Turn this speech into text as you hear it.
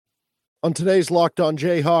On today's Locked On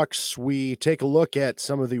Jayhawks, we take a look at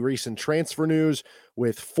some of the recent transfer news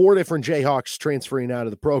with 4 different Jayhawks transferring out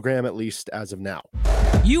of the program, at least as of now.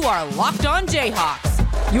 You are Locked On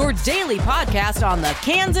Jayhawks, your daily podcast on the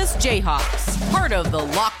Kansas Jayhawks, part of the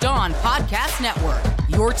Locked On Podcast Network,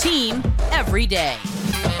 your team every day.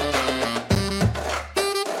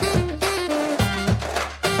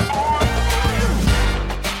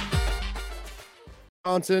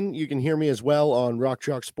 You can hear me as well on Rock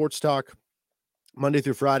Chalk Sports Talk Monday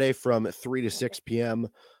through Friday from 3 to 6 p.m.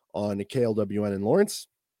 on KLWN in Lawrence.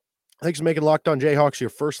 Thanks for making Locked On Jayhawks your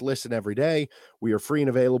first listen every day. We are free and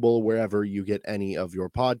available wherever you get any of your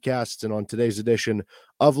podcasts. And on today's edition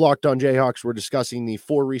of Locked On Jayhawks, we're discussing the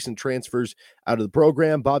 4 recent transfers out of the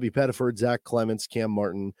program: Bobby Pettiford, Zach Clements, Cam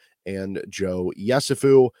Martin, and Joe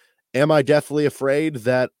Yesufu. Am I deathly afraid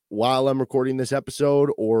that while I'm recording this episode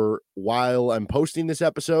or while I'm posting this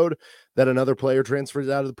episode that another player transfers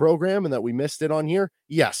out of the program and that we missed it on here?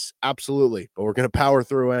 Yes, absolutely. But we're going to power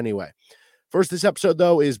through anyway. First, this episode,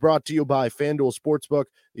 though, is brought to you by FanDuel Sportsbook,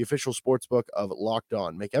 the official sportsbook of Locked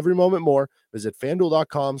On. Make every moment more. Visit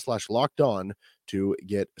FanDuel.com/LockedOn to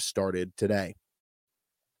get started today.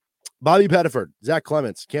 Bobby Pettiford, Zach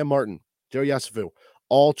Clements, Cam Martin, Joe Yesufu,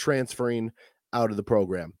 all transferring out of the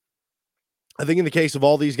program. I think in the case of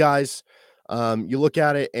all these guys, you look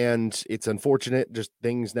at it and it's unfortunate, just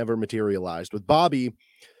things never materialized. With Bobby,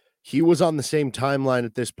 he was on the same timeline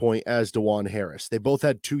at this point as DeJuan Harris. They both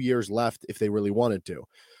had 2 years left if they really wanted to.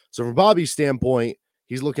 So from Bobby's standpoint,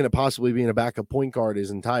 he's looking at possibly being a backup point guard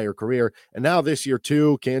his entire career. And now this year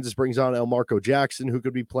too, Kansas brings on Elmarco Jackson, who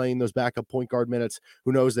could be playing those backup point guard minutes.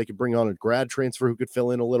 Who knows, they could bring on a grad transfer who could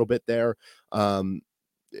fill in a little bit there.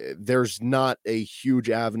 There's not a huge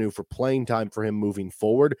avenue for playing time for him moving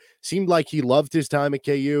forward. Seemed like he loved his time at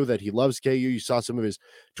KU, that he loves KU. You saw some of his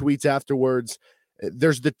tweets afterwards.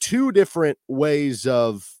 There's the 2 different ways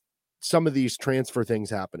of some of these transfer things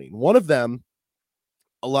happening. One of them,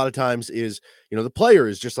 a lot of times, is, the player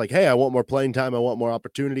is just like, hey, I want more playing time. I want more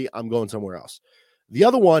opportunity. I'm going somewhere else. The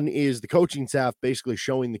other one is the coaching staff basically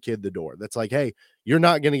showing the kid the door. That's like, hey, you're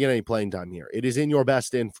not going to get any playing time here. It is in your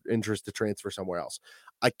best interest to transfer somewhere else.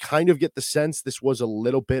 I kind of get the sense this was a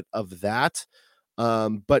little bit of that,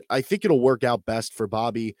 but I think it'll work out best for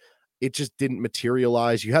Bobby. It just didn't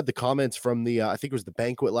materialize. You had the comments from the, I think it was the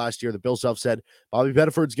banquet last year. The Bill Self said, Bobby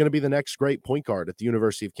Pettiford's going to be the next great point guard at the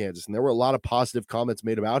University of Kansas. And there were a lot of positive comments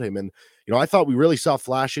made about him. And, I thought we really saw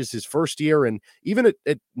flashes his first year. And even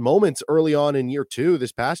at moments early on in year 2,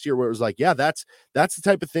 this past year, where it was like, yeah, that's the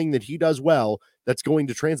type of thing that he does well. That's going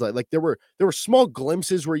to translate. Like there were small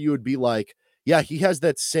glimpses where you would be like, yeah, he has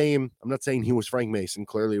that same, I'm not saying he was Frank Mason.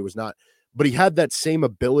 Clearly it was not. But he had that same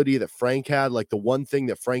ability that Frank had. Like the one thing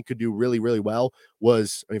that Frank could do really, really well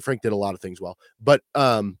was, Frank did a lot of things well, but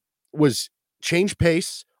was change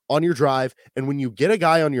pace on your drive. And when you get a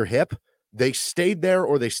guy on your hip, they stayed there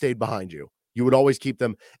or they stayed behind you. You would always keep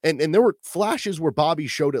them. And there were flashes where Bobby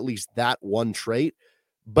showed at least that one trait,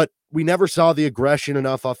 but we never saw the aggression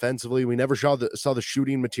enough offensively. We never saw the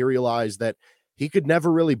shooting materialize, that he could never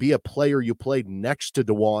really be a player you played next to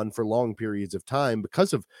DeJuan for long periods of time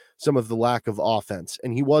because of some of the lack of offense.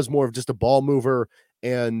 And he was more of just a ball mover,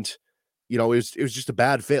 and, it was just a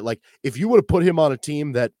bad fit. Like if you would have put him on a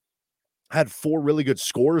team that had 4 really good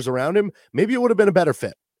scorers around him, maybe it would have been a better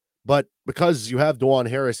fit. But because you have DeJuan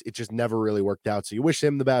Harris, it just never really worked out. So you wish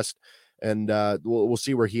him the best, and we'll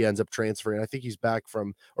see where he ends up transferring. I think he's back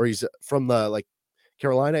from the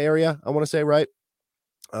Carolina area, I want to say, right?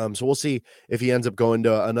 So we'll see if he ends up going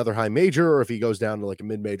to another high major or if he goes down to a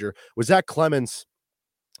mid-major. With Zach Clements,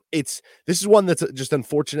 this is one that's just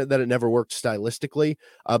unfortunate that it never worked stylistically,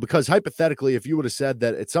 because hypothetically, if you would have said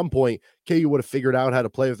that at some point KU would have figured out how to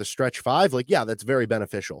play with a stretch 5, yeah, that's very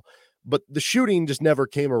beneficial. But the shooting just never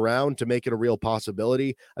came around to make it a real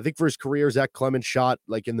possibility. I think for his career, Zach Clements shot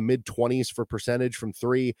in the mid-20s for percentage from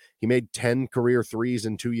 3. He made 10 career threes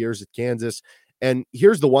in 2 years at Kansas. And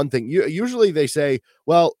here's the one thing. Usually they say,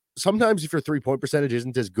 well, sometimes if your 3-point percentage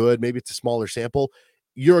isn't as good, maybe it's a smaller sample,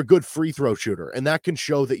 you're a good free throw shooter. And that can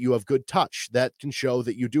show that you have good touch. That can show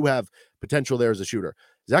that you do have potential there as a shooter.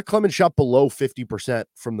 Zach Clements shot below 50%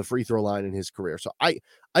 from the free throw line in his career. So I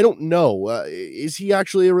don't know. Is he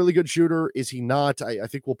actually a really good shooter? Is he not? I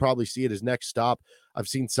think we'll probably see it his next stop. I've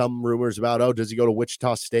seen some rumors about, does he go to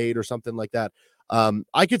Wichita State or something like that?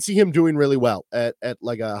 I could see him doing really well at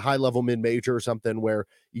a high level mid-major or something, where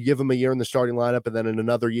you give him a year in the starting lineup and then in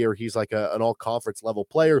another year he's like an all conference level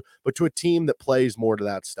player, but to a team that plays more to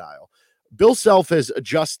that style. Bill Self has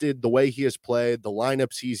adjusted the way he has played, the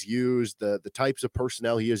lineups he's used, the types of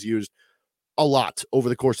personnel he has used a lot over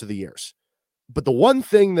the course of the years. But the one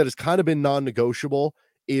thing that has kind of been non-negotiable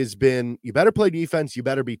is been, you better play defense, you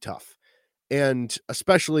better be tough. And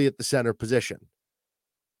especially at the center position.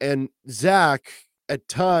 And Zach at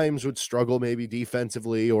times would struggle maybe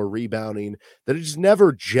defensively or rebounding, that it just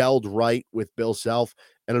never gelled right with Bill Self.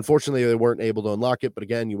 And unfortunately, they weren't able to unlock it. But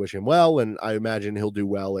again, you wish him well, and I imagine he'll do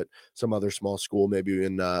well at some other small school, maybe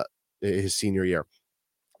in his senior year.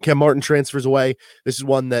 Cam Martin transfers away. This is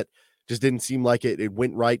one that just didn't seem like it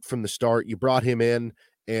went right from the start. You brought him in,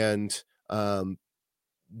 and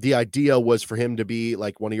the idea was for him to be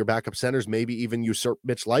like one of your backup centers, maybe even usurp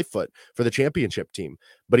Mitch Lightfoot for the championship team.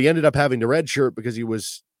 But he ended up having to redshirt because he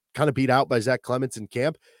was kind of beat out by Zach Clements in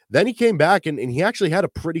camp. Then he came back and he actually had a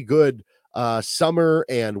pretty good summer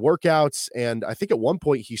and workouts. And I think at one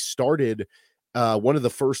point he started one of the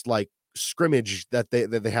first like scrimmage that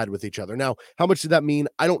they had with each other. Now, how much did that mean?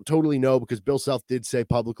 I don't totally know, because Bill Self did say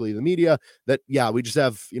publicly to the media that, yeah, we just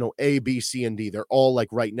have, A, B, C, and D. They're all like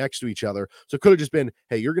right next to each other. So it could have just been,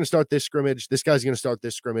 hey, you're going to start this scrimmage. This guy's going to start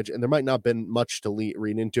this scrimmage. And there might not have been much to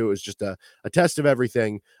read into. It was just a test of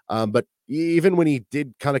everything. But even when he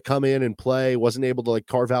did kind of come in and play, wasn't able to like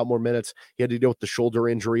carve out more minutes. He had to deal with the shoulder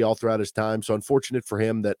injury all throughout his time. So unfortunate for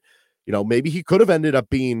him that, maybe he could have ended up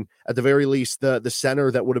being, at the very least, the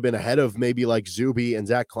center that would have been ahead of maybe like Zuby and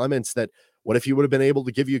Zach Clements. That what if he would have been able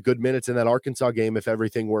to give you good minutes in that Arkansas game if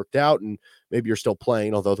everything worked out, and maybe you're still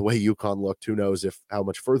playing, although the way UConn looked, who knows how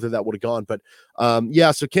much further that would have gone. But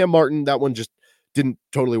so Cam Martin, that one just didn't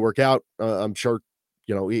totally work out. I'm sure,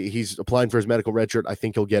 he's applying for his medical redshirt. I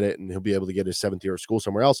think he'll get it, and he'll be able to get his 7th year of school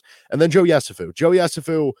somewhere else. And then Joe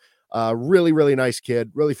Yesufu, really, really nice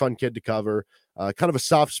kid, really fun kid to cover. Kind of a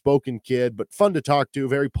soft-spoken kid, but fun to talk to,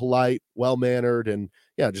 very polite, well-mannered, and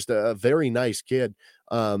just a very nice kid.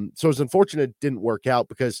 So it's unfortunate it didn't work out,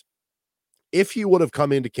 because if he would have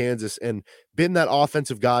come into Kansas and been that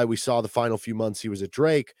offensive guy we saw the final few months he was at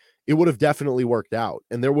Drake, it would have definitely worked out,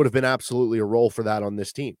 and there would have been absolutely a role for that on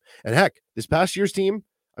this team. And heck, this past year's team,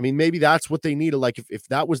 I mean, maybe that's what they needed. Like if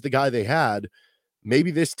that was the guy they had, maybe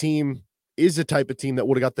this team is a type of team that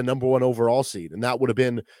would have got the number 1 overall seed. And that would have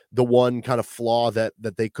been the one kind of flaw that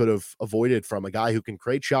they could have avoided from a guy who can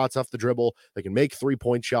create shots off the dribble, that can make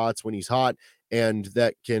 3-point shots when he's hot, and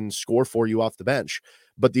that can score for you off the bench.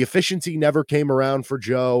 But the efficiency never came around for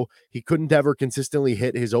Joe. He couldn't ever consistently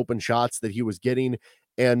hit his open shots that he was getting.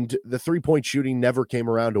 And the 3-point shooting never came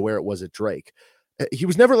around to where it was at Drake. He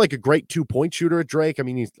was never like a great 2-point shooter at Drake. I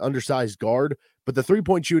mean, he's undersized guard, but the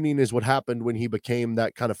 3-point shooting is what happened when he became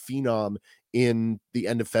that kind of phenom in the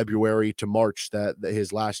end of February to March, that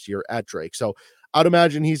his last year at Drake. So I'd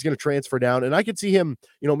imagine he's going to transfer down, and I could see him,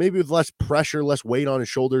 maybe with less pressure, less weight on his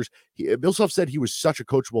shoulders. Bill Self said he was such a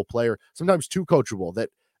coachable player, sometimes too coachable, that,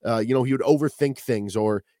 he would overthink things,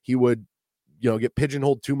 or he would, get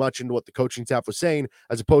pigeonholed too much into what the coaching staff was saying,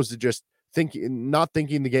 as opposed to just not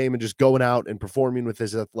thinking the game and just going out and performing with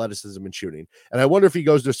his athleticism and shooting. And I wonder if he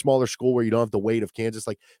goes to a smaller school where you don't have the weight of Kansas.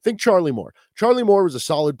 Like, think Charlie Moore. Charlie Moore was a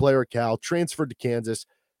solid player at Cal, transferred to Kansas.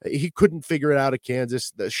 He couldn't figure it out at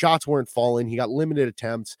Kansas. The shots weren't falling. He got limited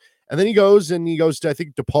attempts. And then he goes to, I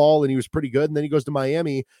think, DePaul, and he was pretty good. And then he goes to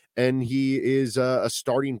Miami, and he is a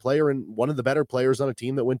starting player and one of the better players on a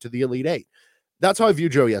team that went to the Elite Eight. That's how I view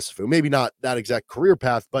Joe Yesufu. Maybe not that exact career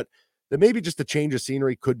path, but that maybe just a change of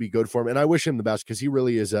scenery could be good for him. And I wish him the best, because he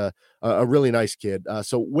really is a really nice kid.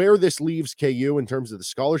 So where this leaves KU in terms of the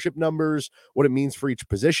scholarship numbers, what it means for each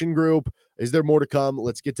position group, is there more to come?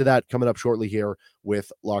 Let's get to that coming up shortly here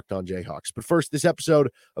with Locked On Jayhawks. But first, this episode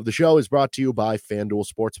of the show is brought to you by FanDuel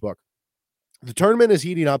Sportsbook. The tournament is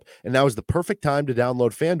heating up, and now is the perfect time to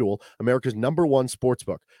download FanDuel, America's #1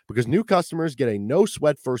 sportsbook, because new customers get a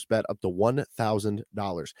no-sweat first bet up to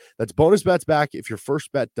 $1,000. That's bonus bets back if your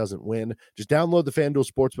first bet doesn't win. Just download the FanDuel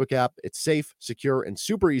Sportsbook app. It's safe, secure, and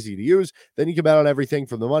super easy to use. Then you can bet on everything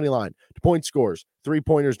from the money line to point scores,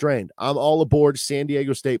 three-pointers drained. I'm all aboard San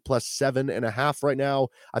Diego State plus 7.5 right now.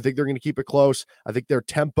 I think they're going to keep it close. I think their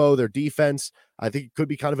tempo, their defense, I think it could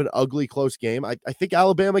be kind of an ugly, close game. I think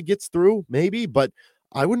Alabama gets through, maybe, but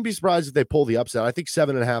I wouldn't be surprised if they pull the upset. I think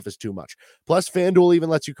 7.5 is too much. Plus, FanDuel even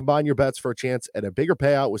lets you combine your bets for a chance at a bigger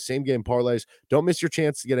payout with same-game parlays. Don't miss your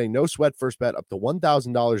chance to get a no-sweat first bet up to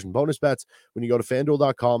 $1,000 in bonus bets when you go to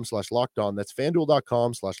FanDuel.com/lockedon. That's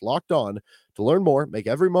FanDuel.com/lockedon to learn more. Make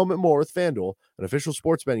every moment more with FanDuel, an official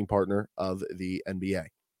sports betting partner of the NBA.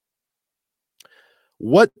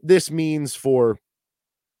 What this means for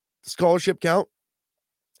scholarship count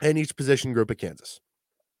and each position group at Kansas.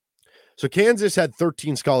 So Kansas had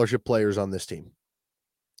 13 scholarship players on this team.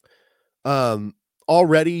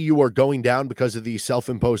 Already you are going down because of the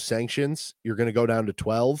self-imposed sanctions. You're going to go down to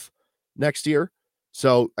 12 next year.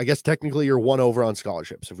 So I guess technically you're one over on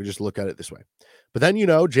scholarships if we just look at it this way. But then,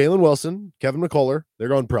 Jalen Wilson, Kevin McCullough, they're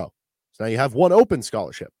going pro. So now you have one open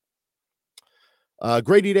scholarship.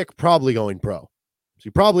 Grady Dick probably going pro. So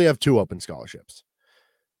you probably have 2 open scholarships.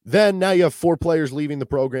 Then now you have 4 players leaving the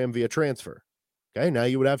program via transfer. Okay, now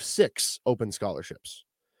you would have 6 open scholarships.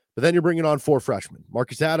 But then you're bringing on 4 freshmen.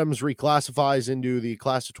 Marcus Adams reclassifies into the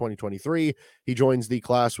class of 2023. He joins the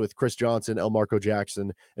class with Chris Johnson, Elmarco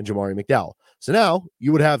Jackson, and Jamari McDowell. So now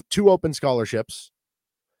you would have 2 open scholarships,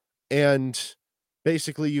 and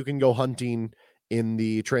basically you can go hunting in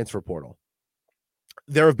the transfer portal.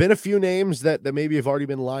 There have been a few names that maybe have already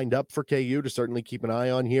been lined up for KU to certainly keep an eye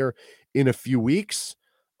on here in a few weeks.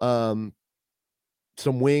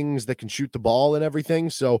 Some wings that can shoot the ball and everything.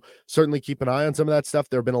 So certainly keep an eye on some of that stuff.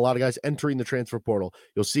 There have been a lot of guys entering the transfer portal.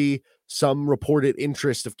 You'll see some reported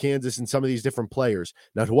interest of Kansas in some of these different players.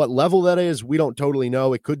 Now, to what level that is, we don't totally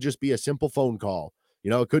know. It could just be a simple phone call.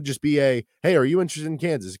 It could just be hey, are you interested in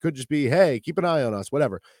Kansas? It could just be, hey, keep an eye on us,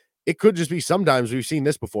 whatever. It could just be, sometimes we've seen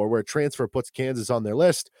this before, where a transfer puts Kansas on their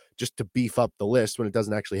list just to beef up the list when it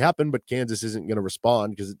doesn't actually happen, but Kansas isn't going to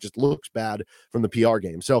respond because it just looks bad from the PR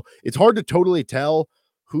game. So it's hard to totally tell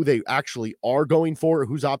who they actually are going for,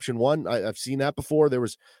 who's option one. I've seen that before. There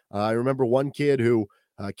was, I remember one kid who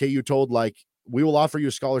KU told, we will offer you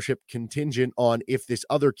a scholarship contingent on if this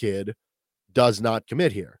other kid does not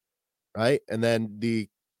commit here, right? And then the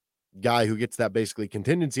guy who gets that basically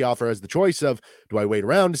contingency offer has the choice of, do I wait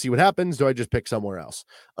around to see what happens? Do I just pick somewhere else?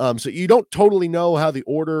 So you don't totally know how the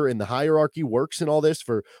order and the hierarchy works in all this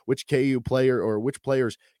for which KU player or which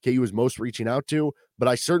players KU is most reaching out to. But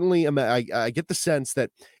I certainly am. I get the sense that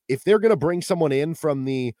if they're going to bring someone in from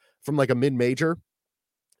like a mid-major,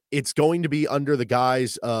 it's going to be under the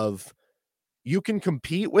guise of, you can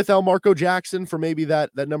compete with Elmarco Jackson for maybe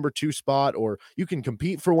that number 2 spot, or you can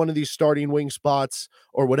compete for one of these starting wing spots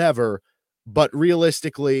or whatever. But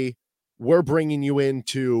realistically, we're bringing you in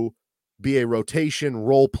to be a rotation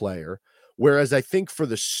role player. Whereas I think for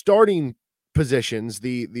the starting positions,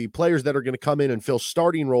 the players that are going to come in and fill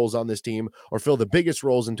starting roles on this team, or fill the biggest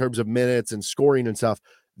roles in terms of minutes and scoring and stuff,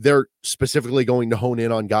 they're specifically going to hone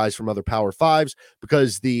in on guys from other Power 5s,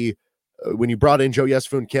 because when you brought in Joe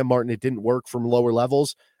Yesufu and Cam Martin, it didn't work from lower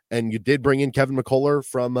levels. And you did bring in Kevin McCullough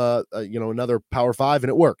from another Power 5, and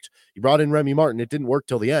it worked. You brought in Remy Martin. It didn't work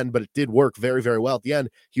till the end, but it did work very, very well at the end.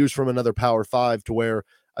 He was from another Power 5, to where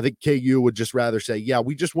I think KU would just rather say, yeah,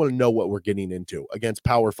 we just want to know what we're getting into against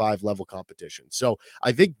Power 5 level competition. So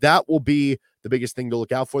I think that will be the biggest thing to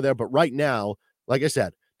look out for there. But right now, like I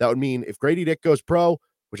said, that would mean if Grady Dick goes pro,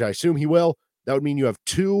 which I assume he will, that would mean you have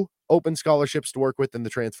 2 open scholarships to work with in the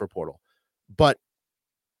transfer portal. But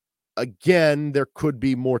again, there could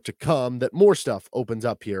be more to come, that more stuff opens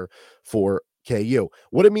up here for KU.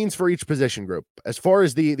 What it means for each position group, as far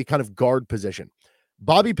as the kind of guard position,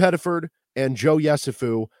 Bobby Pettiford and Joe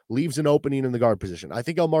Yesufu leaves an opening in the guard position. I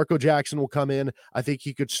think Elmarco Jackson will come in. I think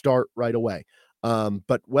he could start right away.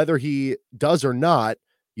 But whether he does or not,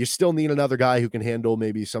 you still need another guy who can handle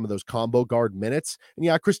maybe some of those combo guard minutes. And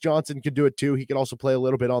yeah, Chris Johnson could do it too. He could also play a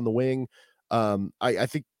little bit on the wing. I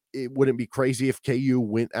think it wouldn't be crazy if KU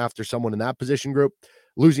went after someone in that position group.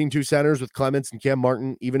 Losing 2 centers with Clements and Cam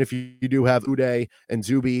Martin, even if you do have Uday and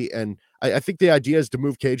Zuby, and I think the idea is to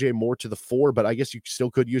move KJ more to the 4, but I guess you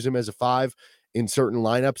still could use him as a 5 in certain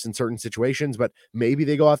lineups, in certain situations, but maybe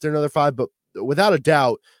they go after another 5. But without a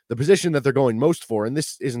doubt, the position that they're going most for, and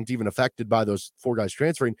this isn't even affected by those 4 guys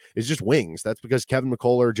transferring, is just wings. That's because Kevin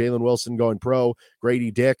McCullough, Jalen Wilson going pro,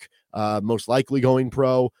 Grady Dick most likely going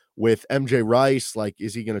pro, with MJ Rice.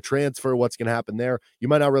 Is he going to transfer? What's going to happen there? You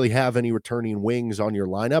might not really have any returning wings on your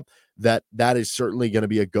lineup. That is certainly going to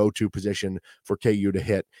be a go-to position for KU to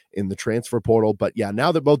hit in the transfer portal. But yeah,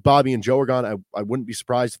 now that both Bobby and Joe are gone, I wouldn't be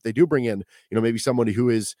surprised if they do bring in, maybe somebody who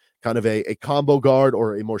is kind of a combo guard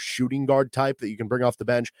or a more shooting guard type that you can bring off the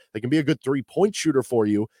bench. They can be a good 3-point shooter for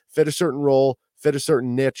you, fit a certain role, fit a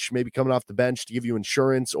certain niche, maybe coming off the bench to give you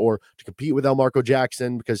insurance or to compete with Elmarco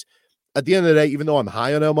Jackson. Because at the end of the day, even though I'm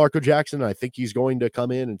high on Elmarco Jackson, I think he's going to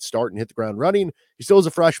come in and start and hit the ground running, he still is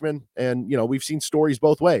a freshman. And, we've seen stories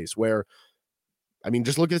both ways where,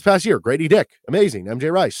 just look at this past year. Grady Dick, amazing.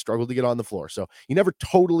 MJ Rice struggled to get on the floor. So you never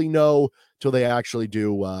totally know till they actually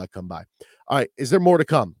do come by. All right, is there more to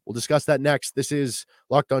come? We'll discuss that next. This is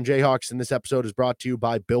Locked On Jayhawks, and this episode is brought to you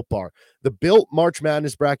by Built Bar. The Built March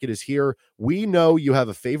Madness bracket is here. We know you have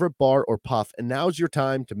a favorite bar or puff, and now's your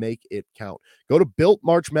time to make it count. Go to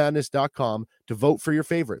BuiltMarchMadness.com to vote for your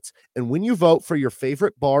favorites. And when you vote for your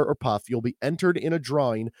favorite bar or puff, you'll be entered in a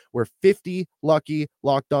drawing where 50 lucky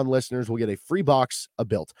Locked On listeners will get a free box of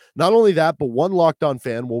Built. Not only that, but one Locked On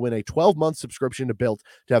fan will win a 12-month subscription to Built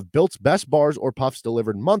to have Built's best bars or puffs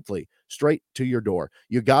delivered monthly straight to your door.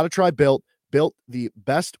 You got to try Built. Built, the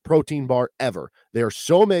best protein bar ever. They are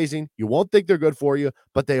so amazing. You won't think they're good for you,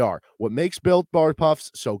 but they are. What makes Built bar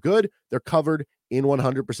puffs so good? They're covered in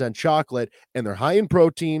 100% chocolate, and they're high in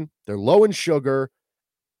protein. They're low in sugar.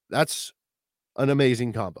 That's an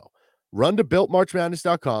amazing combo. Run to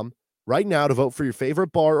BuiltMarchMadness.com right now to vote for your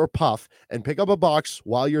favorite bar or puff and pick up a box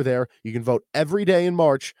while you're there. You can vote every day in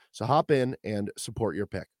March, so hop in and support your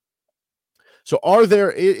pick. So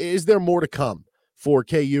is there more to come for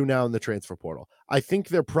KU now in the transfer portal? I think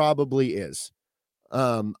there probably is.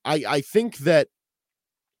 I think that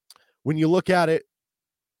when you look at it,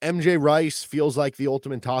 MJ Rice feels like the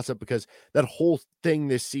ultimate toss-up because that whole thing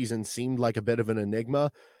this season seemed like a bit of an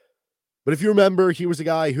enigma. But if you remember, he was a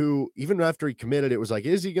guy who, even after he committed, it was like,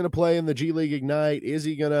 is he going to play in the G League Ignite? Is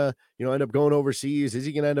he going to, end up going overseas? Is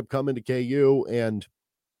he going to end up coming to KU? And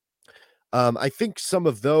I think some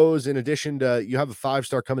of those, in addition to, you have a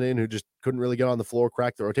 5-star coming in who just couldn't really get on the floor,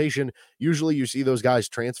 crack the rotation. Usually you see those guys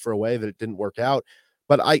transfer away that it didn't work out.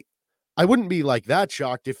 But I wouldn't be like that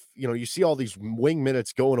shocked if, you see all these wing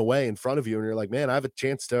minutes going away in front of you and you're like, man, I have a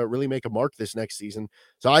chance to really make a mark this next season.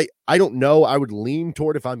 So I don't know. I would lean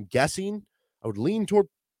toward, if I'm guessing, I would lean toward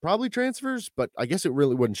probably transfers, but I guess it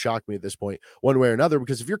really wouldn't shock me at this point one way or another,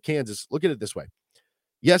 because if you're Kansas, look at it this way.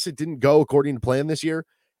 Yes, it didn't go according to plan this year.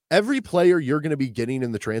 Every player you're going to be getting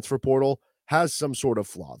in the transfer portal has some sort of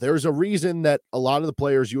flaw. There's a reason that a lot of the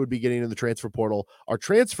players you would be getting in the transfer portal are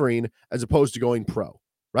transferring as opposed to going pro,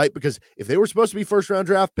 right? Because if they were supposed to be first-round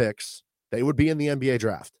draft picks, they would be in the NBA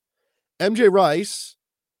draft. MJ Rice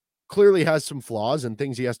clearly has some flaws and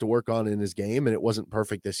things he has to work on in his game, and it wasn't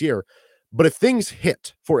perfect this year. But if things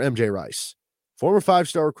hit for MJ Rice, former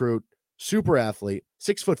 5-star recruit, super athlete,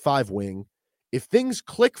 6'5" wing, if things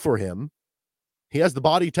click for him, he has the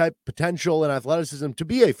body type, potential, and athleticism to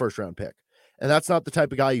be a first-round pick. And that's not the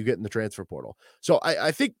type of guy you get in the transfer portal. So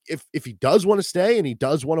I think if he does want to stay and he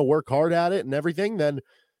does want to work hard at it and everything, then,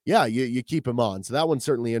 yeah, you keep him on. So that one's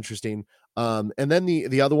certainly interesting. And then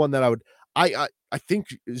the other one that I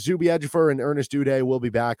think Zuby Ejiofor and Ernest Uday will be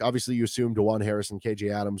back. Obviously, you assume DeJuan Harris and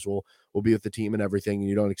KJ Adams will be with the team and everything, and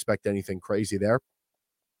you don't expect anything crazy there.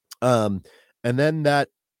 And then that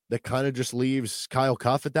kind of just leaves Kyle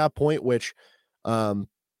Cuff at that point, which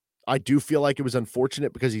I do feel like it was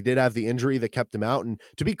unfortunate because he did have the injury that kept him out. And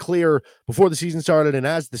to be clear, before the season started and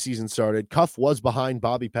as the season started, Cuff was behind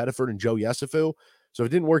Bobby Pettiford and Joe Yesufu. So if it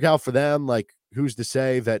didn't work out for them, like, who's to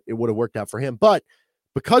say that it would have worked out for him? But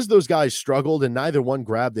because those guys struggled and neither one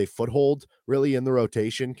grabbed a foothold really in the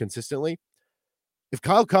rotation consistently, if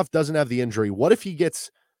Kyle Cuff doesn't have the injury, what if he gets,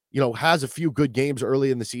 has a few good games early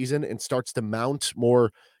in the season and starts to mount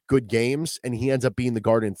more good games and he ends up being the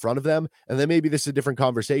guard in front of them? And then maybe this is a different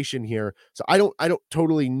conversation here. So I don't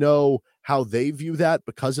totally know how they view that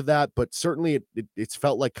because of that, but certainly it's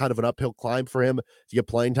felt like kind of an uphill climb for him to get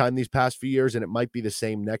playing time these past few years, and it might be the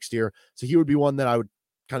same next year. So he would be one that I would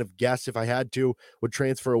kind of guess, if I had to, would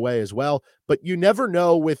transfer away as well. But you never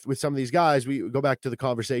know with some of these guys. We go back to the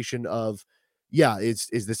conversation of, yeah, is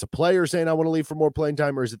this a player saying I want to leave for more playing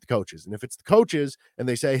time, or is it the coaches? And if it's the coaches and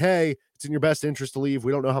they say, hey, it's in your best interest to leave,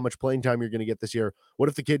 we don't know how much playing time you're going to get this year. What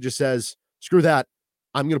if the kid just says, screw that,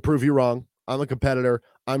 I'm going to prove you wrong. I'm a competitor.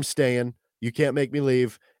 I'm staying. You can't make me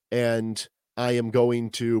leave, and I am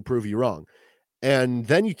going to prove you wrong. And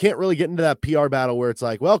then you can't really get into that PR battle where it's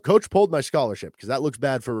like, well, coach pulled my scholarship, because that looks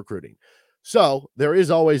bad for recruiting. So there is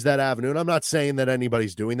always that avenue. And I'm not saying that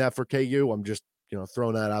anybody's doing that for KU. I'm just,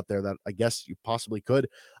 throwing that out there that I guess you possibly could.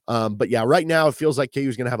 But yeah, right now it feels like KU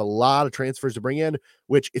is going to have a lot of transfers to bring in,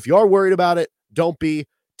 which if you are worried about it, don't be.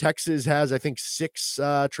 Texas has, I think, 6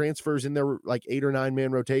 transfers in their 8 or 9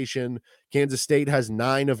 man rotation. Kansas State has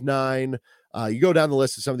 9 of 9. You go down the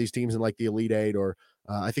list of some of these teams in the Elite 8, or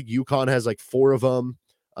I think UConn has 4 of them.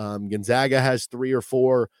 Gonzaga has 3 or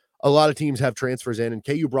 4. A lot of teams have transfers in, and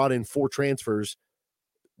KU brought in 4 transfers,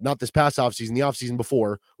 not this past offseason, the offseason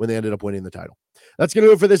before, when they ended up winning the title. That's going to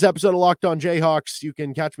do it for this episode of Locked On Jayhawks. You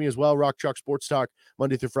can catch me as well, Rock Chalk Sports Talk,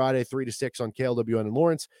 Monday through Friday, 3 to 6 on KLWN and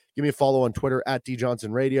Lawrence. Give me a follow on Twitter at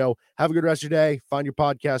DJohnsonRadio. Have a good rest of your day. Find your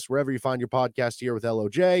podcast wherever you find your podcast here with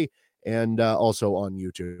LOJ, and also on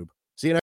YouTube. See you next